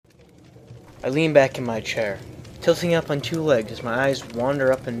I lean back in my chair, tilting up on two legs as my eyes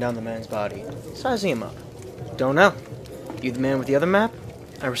wander up and down the man's body, sizing him up. Don't know. You the man with the other map?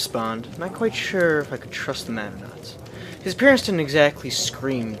 I respond, not quite sure if I could trust the man or not. His appearance didn't exactly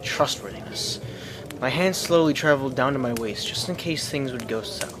scream trustworthiness. My hand slowly traveled down to my waist, just in case things would go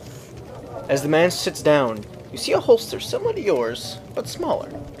south. As the man sits down, you see a holster similar to yours, but smaller.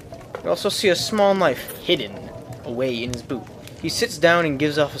 You also see a small knife hidden away in his boot. He sits down and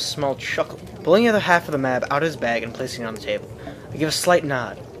gives off a small chuckle, pulling the other half of the map out of his bag and placing it on the table. I give a slight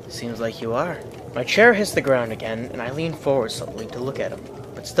nod. Seems like you are. My chair hits the ground again, and I lean forward slightly to look at him,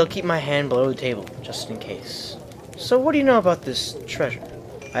 but still keep my hand below the table, just in case. So what do you know about this treasure?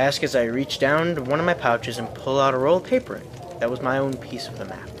 I ask as I reach down to one of my pouches and pull out a roll of paper that was my own piece of the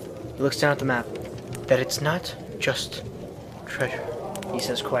map. He looks down at the map. That it's not just treasure, he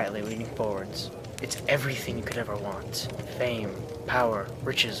says quietly, leaning forwards. It's everything you could ever want. Fame, power,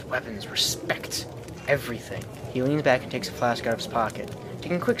 riches, weapons, respect. Everything. He leans back and takes a flask out of his pocket,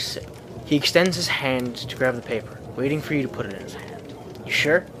 taking a quick sip. He extends his hand to grab the paper, waiting for you to put it in his hand. You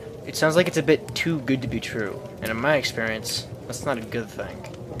sure? It sounds like it's a bit too good to be true, and in my experience, that's not a good thing.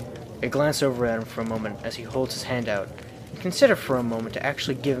 I glance over at him for a moment as he holds his hand out, and consider for a moment to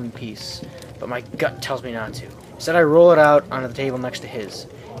actually give him peace, but my gut tells me not to. Instead, I roll it out onto the table next to his,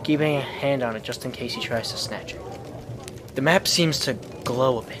 keeping a hand on it just in case he tries to snatch it. The map seems to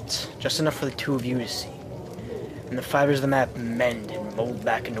glow a bit, just enough for the two of you to see, and the fibers of the map mend and mold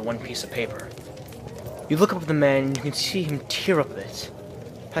back into one piece of paper. You look up at the man and you can see him tear up a bit.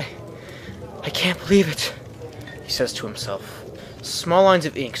 I can't believe it, he says to himself. Small lines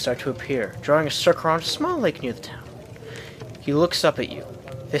of ink start to appear, drawing a circle around a small lake near the town. He looks up at you.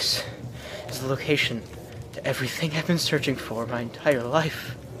 This is the location to everything I've been searching for my entire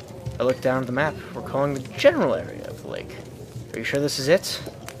life. I look down at the map, recalling the general area of the lake. Are you sure this is it?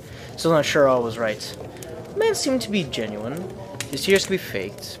 Still not sure all was right. The man seemed to be genuine. His tears could be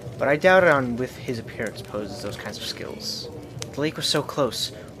faked, but I doubted on with his appearance poses those kinds of skills. The lake was so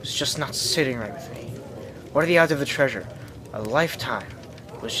close, it was just not sitting right with me. What are the odds of the treasure? A lifetime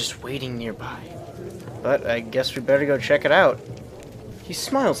was just waiting nearby. But I guess we better go check it out. He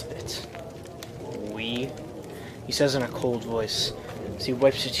smiles a bit. He says in a cold voice, as he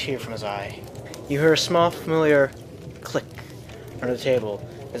wipes a tear from his eye. You hear a small, familiar click under the table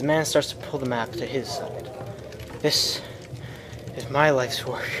as the man starts to pull the map to his side. This is my life's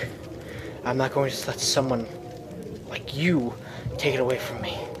work. I'm not going to let someone like you take it away from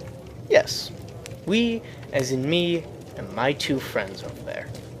me. Yes, we, as in me and my two friends over there,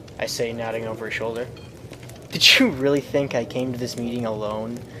 I say, nodding over his shoulder. Did you really think I came to this meeting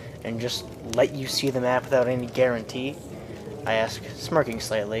alone and just let you see the map without any guarantee? I ask, smirking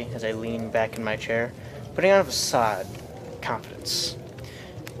slightly as I lean back in my chair, putting on a facade of confidence.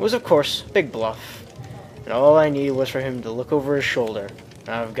 It was, of course, a big bluff, and all I needed was for him to look over his shoulder, and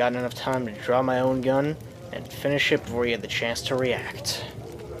I've gotten enough time to draw my own gun and finish it before he had the chance to react.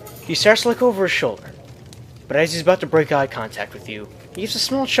 He starts to look over his shoulder, but as he's about to break eye contact with you, he gives a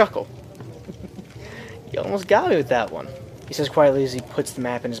small chuckle. You almost got me with that one, he says quietly as he puts the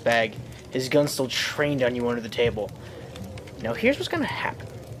map in his bag, his gun still trained on you under the table. Now here's what's going to happen.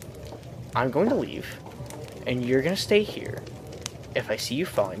 I'm going to leave, and you're going to stay here. If I see you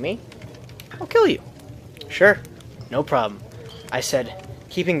following me, I'll kill you. Sure, no problem, I said,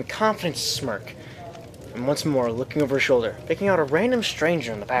 keeping a confident smirk, and once more looking over his shoulder, picking out a random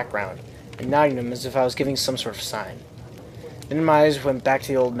stranger in the background, and nodding to him as if I was giving some sort of sign. Then my eyes went back to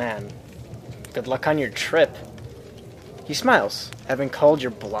the old man. Good luck on your trip. He smiles, having called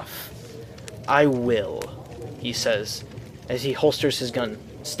your bluff. I will, he says, as he holsters his gun,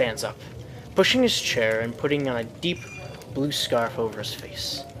 stands up, pushing his chair and putting on a deep blue scarf over his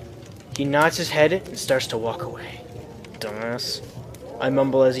face. He nods his head and starts to walk away. Dumbass, I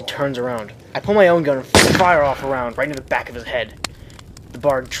mumble as he turns around. I pull my own gun and fire off a round right into the back of his head. The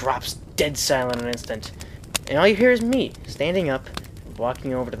bar drops dead silent in an instant, and all you hear is me, standing up and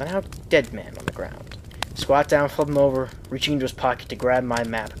walking over to the now dead man on the ground. Squat down, flip him over, reaching into his pocket to grab my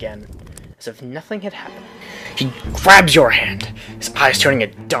map again, as if nothing had happened. He grabs your hand, his eyes turning a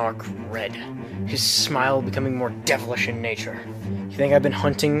dark red, his smile becoming more devilish in nature. You think I've been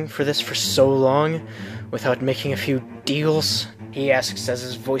hunting for this for so long, without making a few deals? He asks as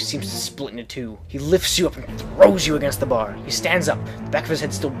his voice seems to split into two. He lifts you up and throws you against the bar. He stands up, the back of his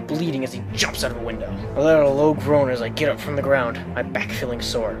head still bleeding as he jumps out of a window. I let out a low groan as I get up from the ground, my back feeling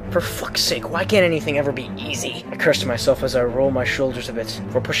sore. For fuck's sake, why can't anything ever be easy? I curse to myself as I roll my shoulders a bit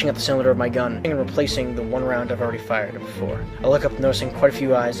before pushing out the cylinder of my gun and replacing the one round I've already fired before. I look up, noticing quite a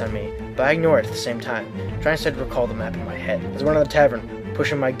few eyes on me, but I ignore it at the same time, trying instead to recall the map in my head. As I run to the tavern,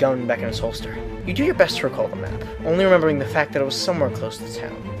 pushing my gun back in its holster. You do your best to recall the map, only remembering the fact that it was somewhere close to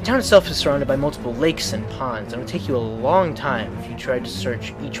town. The town itself is surrounded by multiple lakes and ponds, and it would take you a long time if you tried to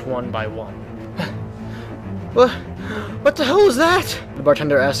search each one by one. What the hell was that? The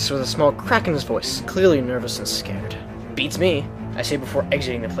bartender asks with a small crack in his voice, clearly nervous and scared. Beats me, I say before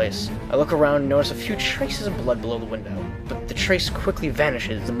exiting the place. I look around and notice a few traces of blood below the window, but the trace quickly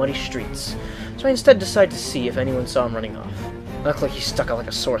vanishes in the muddy streets, so I instead decide to see if anyone saw him running off. Luckily, he stuck out like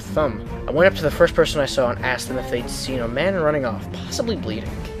a sore thumb. I went up to the first person I saw and asked them if they'd seen a man running off, possibly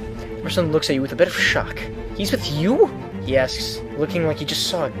bleeding. The person looks at you with a bit of shock. He's with you? He asks, looking like he just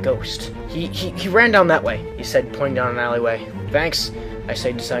saw a ghost. He ran down that way, he said, pointing down an alleyway. Thanks, I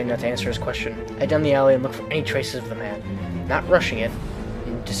say, deciding not to answer his question. I head down the alley and look for any traces of the man, not rushing it,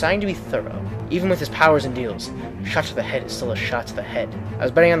 and deciding to be thorough. Even with his powers and deals, a shot to the head is still a shot to the head. I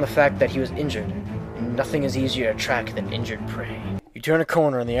was betting on the fact that he was injured, and nothing is easier to track than injured prey. You turn a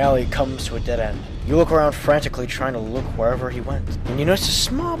corner and the alley comes to a dead end. You look around frantically trying to look wherever he went, and you notice a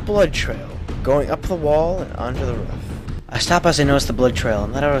small blood trail going up the wall and onto the roof. I stop as I notice the blood trail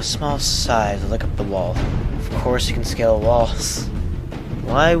and let out a small sigh as I look up the wall. Of course he can scale walls.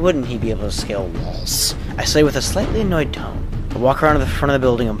 Why wouldn't he be able to scale walls? I say with a slightly annoyed tone. I walk around to the front of the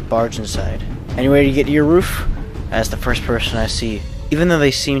building and barge inside. Any way to get to your roof? I ask the first person I see, even though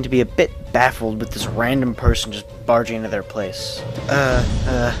they seem to be a bit baffled with this random person just barging into their place.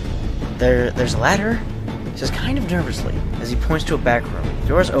 There's a ladder? He says kind of nervously, as he points to a back room. The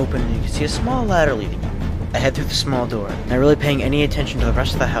door is open and you can see a small ladder leading up. I head through the small door, not really paying any attention to the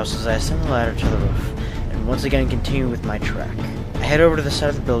rest of the house as I ascend the ladder to the roof, and once again continue with my track. I head over to the side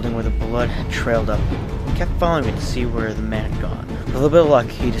of the building where the blood had trailed up. He kept following me to see where the man had gone. With a little bit of luck,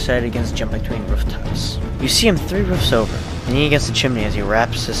 he decided against jumping between rooftops. You see him 3 roofs over, leaning against the chimney as he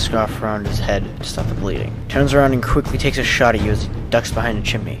wraps his scarf around his head to stop the bleeding. Turns around and quickly takes a shot at you as he ducks behind the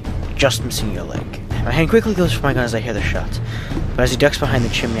chimney, just missing your leg. My hand quickly goes for my gun as I hear the shot, but as he ducks behind the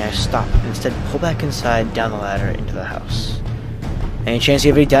chimney, I stop and instead pull back inside down the ladder into the house. Any chance you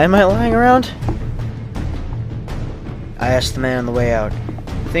have any dynamite lying around? I ask the man on the way out,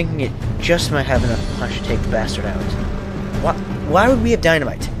 thinking it just might have enough punch to take the bastard out. Why would we have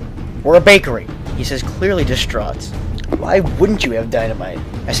dynamite? We're a bakery, he says, clearly distraught. Why wouldn't you have dynamite?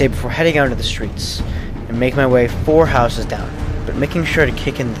 I say before heading out into the streets, and make my way 4 houses down, but making sure to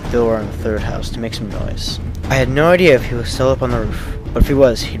kick in the door on the 3rd house to make some noise. I had no idea if he was still up on the roof, but if he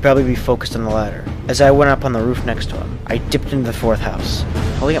was, he'd probably be focused on the ladder. As I went up on the roof next to him, I dipped into the 4th house,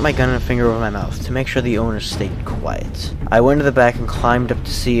 holding up my gun and a finger over my mouth to make sure the owner stayed quiet. I went to the back and climbed up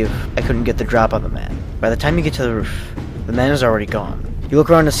to see if I couldn't get the drop on the man. By the time you get to the roof, the man is already gone. You look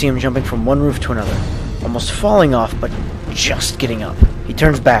around to see him jumping from one roof to another, almost falling off, but just getting up. He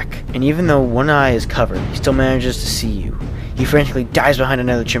turns back, and even though one eye is covered, he still manages to see you. He frantically dives behind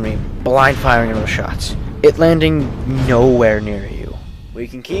another chimney, blind firing another shot, it landing nowhere near you. We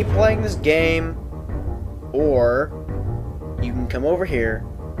can keep playing this game, or you can come over here,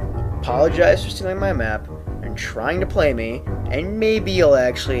 apologize for stealing my map, and trying to play me, and maybe you'll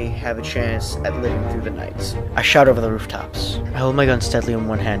actually have a chance at living through the night. I shout over the rooftops. I hold my gun steadily in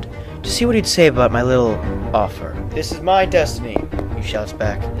one hand to see what he'd say about my little offer. This is my destiny, he shouts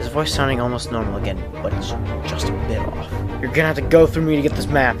back, his voice sounding almost normal again, but it's just a bit off. You're gonna have to go through me to get this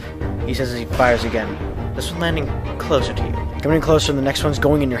map, he says as he fires again, this one landing closer to you. Coming closer and the next one's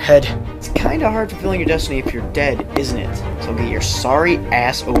going in your head. It's kinda hard fulfilling your destiny if you're dead, isn't it? So get your sorry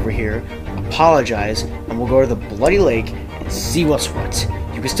ass over here, apologize, and we'll go to the bloody lake and see what's what.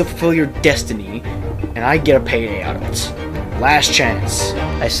 You can still fulfill your destiny, and I get a payday out of it. Last chance,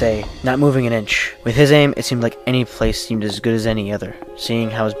 I say, not moving an inch. With his aim, it seemed like any place seemed as good as any other, seeing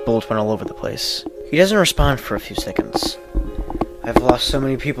how his bullets went all over the place. He doesn't respond for a few seconds. I've lost so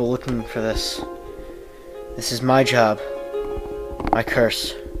many people looking for this. This is my job. My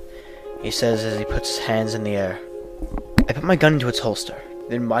curse, he says as he puts his hands in the air. I put my gun into its holster.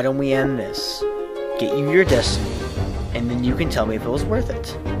 Then why don't we end this? Get you your destiny, and then you can tell me if it was worth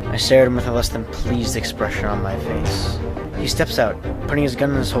it. I stare at him with a less than pleased expression on my face. He steps out, putting his gun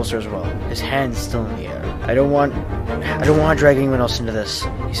in his holster as well, his hands still in the air. I don't want to drag anyone else into this,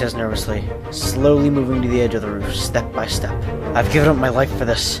 he says nervously, slowly moving to the edge of the roof, step by step. I've given up my life for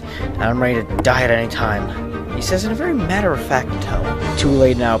this, and I'm ready to die at any time, he says in a very matter-of-fact tone. Too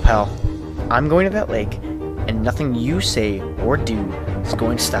late now, pal. I'm going to that lake, and nothing you say or do is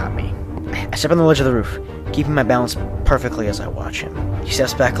going to stop me. I step on the ledge of the roof, keeping my balance perfectly as I watch him. He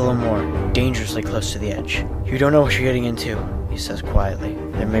steps back a little more, dangerously close to the edge. You don't know what you're getting into, he says quietly.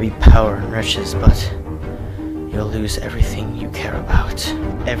 There may be power and riches, but you'll lose everything you care about.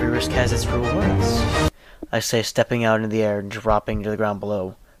 Every risk has its rewards. I say, stepping out into the air and dropping to the ground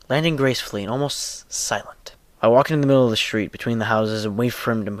below, landing gracefully and almost silent. I walk into the middle of the street between the houses and wait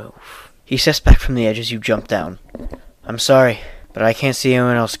for him to move. He steps back from the edge as you jump down. I'm sorry, but I can't see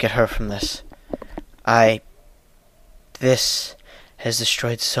anyone else get hurt from this. This has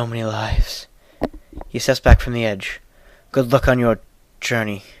destroyed so many lives. He steps back from the edge. Good luck on your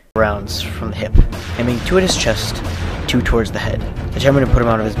journey. Rounds from the hip, aiming 2 at his chest, 2 towards the head, determined to put him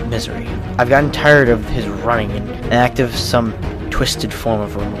out of his misery. I've gotten tired of his running and active some twisted form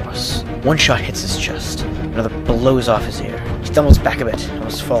of remorse. One shot hits his chest, another blows off his ear. He stumbles back a bit,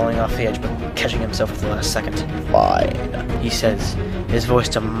 almost falling off the edge, but catching himself at the last second. Fine, he says, his voice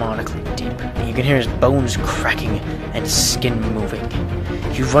demonically deep. You can hear his bones cracking and his skin moving.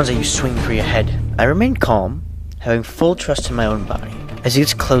 He runs at you, swinging for your head. I remain calm, having full trust in my own body. As he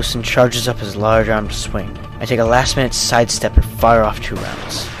gets close and charges up his large arm to swing, I take a last-minute sidestep and fire off 2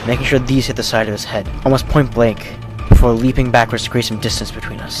 rounds, making sure these hit the side of his head, almost point blank, before leaping backwards to create some distance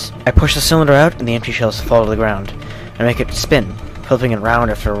between us. I push the cylinder out and the empty shells fall to the ground, and make it spin, flipping it round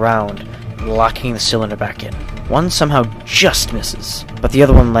after round, and locking the cylinder back in. One somehow just misses, but the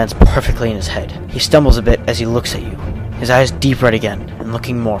other one lands perfectly in his head. He stumbles a bit as he looks at you, his eyes deep red again, and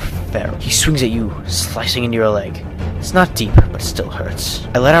looking more feral. He swings at you, slicing into your leg. It's not deep, but it still hurts.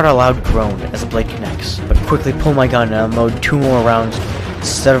 I let out a loud groan as the blade connects, but quickly pull my gun and unload 2 more rounds.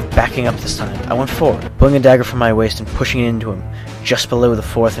 Instead of backing up this time, I went forward, pulling a dagger from my waist and pushing it into him, just below the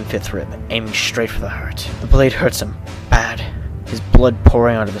 4th and 5th rib, aiming straight for the heart. The blade hurts him, bad, his blood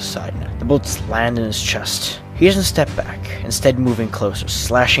pouring onto the side. The bullets land in his chest. He doesn't step back, instead moving closer,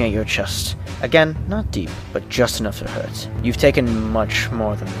 slashing at your chest. Again, not deep, but just enough to hurt. You've taken much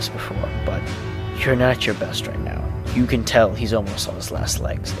more than this before, but you're not at your best right now. You can tell he's almost on his last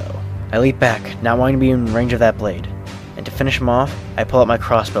legs, though. I leap back, not wanting to be in range of that blade. And to finish him off, I pull out my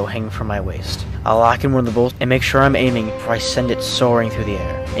crossbow hanging from my waist. I'll lock in one of the bolts and make sure I'm aiming before I send it soaring through the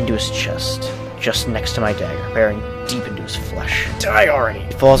air, into his chest, just next to my dagger, bearing deep into his flesh. Die already!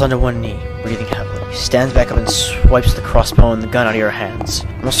 He falls onto one knee, breathing heavily. He stands back up and swipes the crossbow and the gun out of your hands,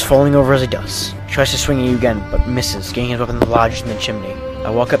 almost falling over as he does. He tries to swing at you again, but misses, getting his weapon lodged in the chimney.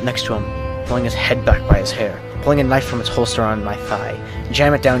 I walk up next to him, pulling his head back by his hair, pulling a knife from its holster on my thigh, and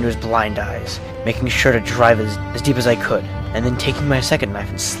jam it down to his blind eyes, making sure to drive as deep as I could, and then taking my second knife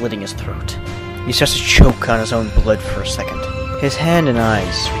and slitting his throat. He starts to choke on his own blood for a second, his hand and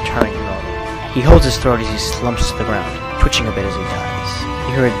eyes returning to normal. He holds his throat as he slumps to the ground, twitching a bit as he dies.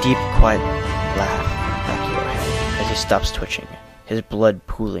 You hear a deep, quiet laugh back of your head as he stops twitching, his blood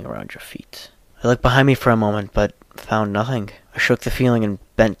pooling around your feet. I looked behind me for a moment, but found nothing. I shook the feeling and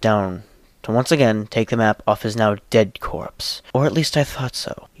bent down to once again take the map off his now dead corpse. Or at least I thought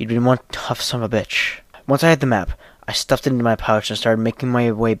so. He'd been one tough son of a bitch. Once I had the map, I stuffed it into my pouch and started making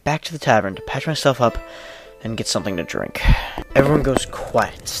my way back to the tavern to patch myself up and get something to drink. Everyone goes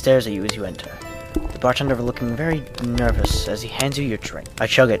quiet and stares at you as you enter, the bartender looking very nervous as he hands you your drink. I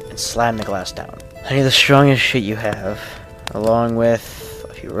chug it and slam the glass down. I need the strongest shit you have, along with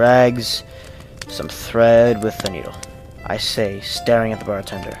a few rags, some thread with a needle, I say, staring at the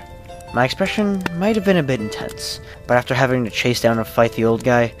bartender. My expression might have been a bit intense, but after having to chase down and fight the old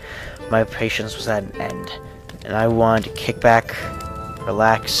guy, my patience was at an end, and I wanted to kick back,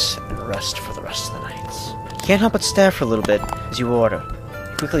 relax, and rest for the rest of the night. You can't help but stare for a little bit as you order.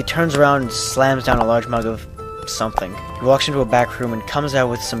 He quickly turns around and slams down a large mug of something. He walks into a back room and comes out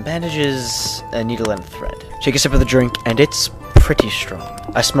with some bandages, a needle, and thread. Take a sip of the drink, and it's pretty strong.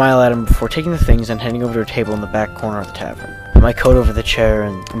 I smile at him before taking the things and heading over to a table in the back corner of the tavern. Put my coat over the chair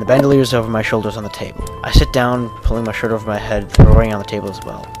and the bandoliers over my shoulders on the table. I sit down, pulling my shirt over my head, throwing on the table as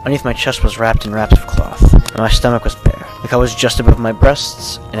well. Underneath my chest was wrapped in wraps of cloth, and my stomach was bare. The cut was just above my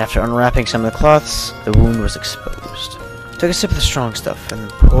breasts, and after unwrapping some of the cloths, the wound was exposed. Took a sip of the strong stuff and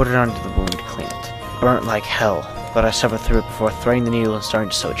poured it onto the wound to clean it. Burnt like hell, but I suffered through it before threading the needle and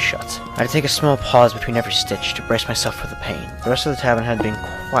starting to sew it shut. I had to take a small pause between every stitch to brace myself for the pain. The rest of the tavern had been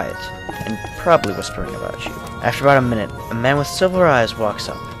quiet, and probably whispering about you. After about a minute, a man with silver eyes walks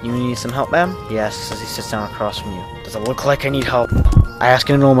up. "You need some help, ma'am?" he asks as he sits down across from you. "Does it look like I need help?" I ask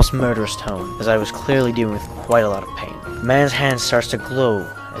in an almost murderous tone, as I was clearly dealing with quite a lot of pain. The man's hand starts to glow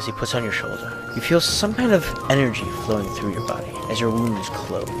as he puts on your shoulder. You feel some kind of energy flowing through your body as your wounds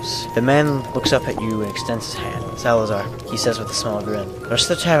close. The man looks up at you and extends his hand. "Salazar," he says with a small grin. The rest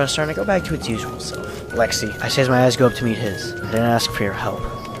of the tavern is starting to go back to its usual self. "Lexi," I say as my eyes go up to meet his. "I didn't ask for your help,"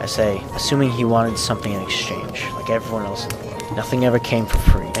 I say, assuming he wanted something in exchange, like everyone else in the world. Nothing ever came for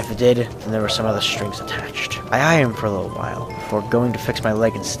free. If it did, then there were some other strings attached. I eye him for a little while, before going to fix my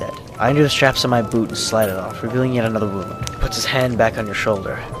leg instead. I undo the straps on my boot and slide it off, revealing yet another wound. He puts his hand back on your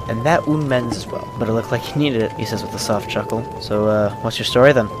shoulder, and that wound mends as well. But it looked like he needed it, he says with a soft chuckle. So, what's your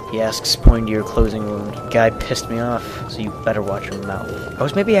story then? He asks, pointing to your closing wound. Guy pissed me off, so you better watch your mouth. I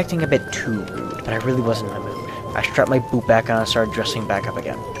was maybe acting a bit too rude, but I really wasn't in my mood. I strapped my boot back on and started dressing back up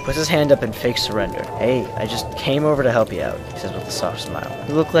again. He puts his hand up in fake surrender. Hey, I just came over to help you out, he says with a soft smile.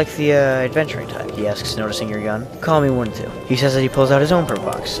 You look like the, adventuring type, he asks, noticing your gun. Call me one too. He says that he pulls out his own perk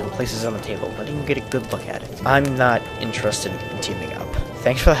box and places it on the table, letting you get a good look at it. I'm not interested in teaming up.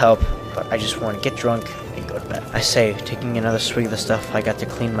 Thanks for the help, but I just want to get drunk and go to bed. I say, taking another swig of the stuff I got to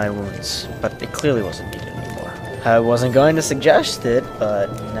clean my wounds, but it clearly wasn't needed anymore. I wasn't going to suggest it,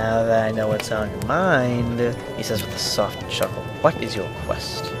 but now that I know what's on your mind, he says with a soft chuckle. What is your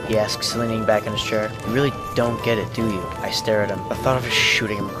quest? He asks, leaning back in his chair. You really don't get it, do you? I stare at him. The thought of just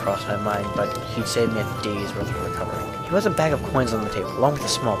shooting him crossed my mind, but he'd saved me a day's worth of recovering. He has a bag of coins on the table, along with a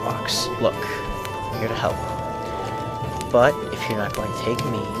small box. Look, I'm here to help. But if you're not going to take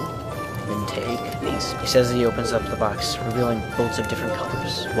me, then take these. He says that he opens up the box, revealing bullets of different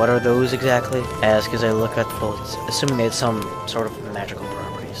colors. What are those exactly? I ask as I look at the bullets, assuming they had some sort of magical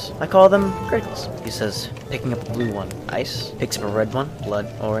properties. I call them gradles. He says, picking up a blue one, ice. Picks up a red one,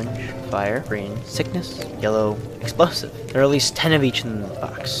 blood, orange, fire, green, sickness, yellow, explosive. There are at least 10 of each in the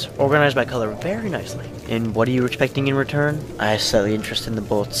box, organized by color very nicely. And what are you expecting in return? I was slightly interested in the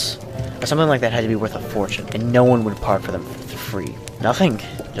bullets. Something like that had to be worth a fortune, and no one would part for them for free. Nothing,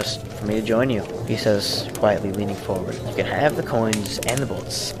 just for me to join you, he says, quietly leaning forward. You can have the coins and the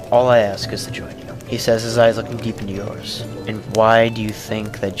bullets. All I ask is to join you. He says, his eyes looking deep into yours. And why do you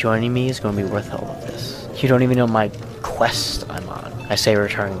think that joining me is going to be worth all of this? You don't even know my quest I'm on, I say,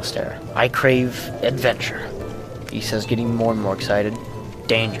 returning the stare. I crave adventure, he says, getting more and more excited.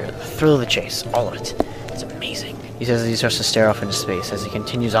 Danger, the thrill of the chase, all of it. It's amazing. He says as he starts to stare off into space as he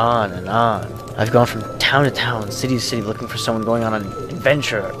continues on and on. I've gone from town to town, city to city, looking for someone going on an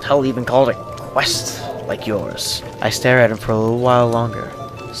adventure. Hell, even called it a quest like yours. I stare at him for a little while longer,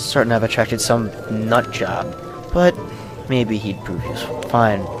 certain I've attracted some nut job, but maybe he'd prove useful.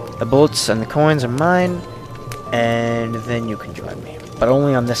 Fine, the bullets and the coins are mine, and then you can join me. But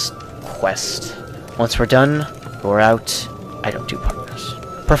only on this quest. Once we're done, we're out. I don't do partners.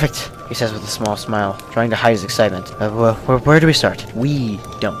 Perfect, he says with a small smile, trying to hide his excitement. Where do we start? We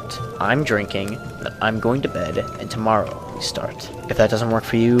don't. I'm drinking, I'm going to bed, and tomorrow we start. If that doesn't work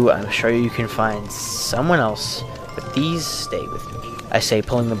for you, I'm sure you can find someone else, but these stay with me. I say,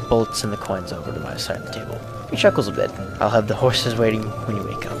 pulling the bullets and the coins over to my side of the table. He chuckles a bit. I'll have the horses waiting when you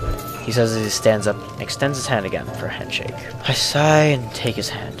wake up, he says as he stands up and extends his hand again for a handshake. I sigh and take his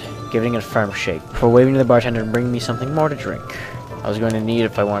hand, giving it a firm shake, before waving to the bartender and bringing me something more to drink. I was going to need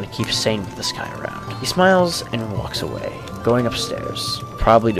if I wanted to keep sane with this guy around. He smiles and walks away, going upstairs, probably to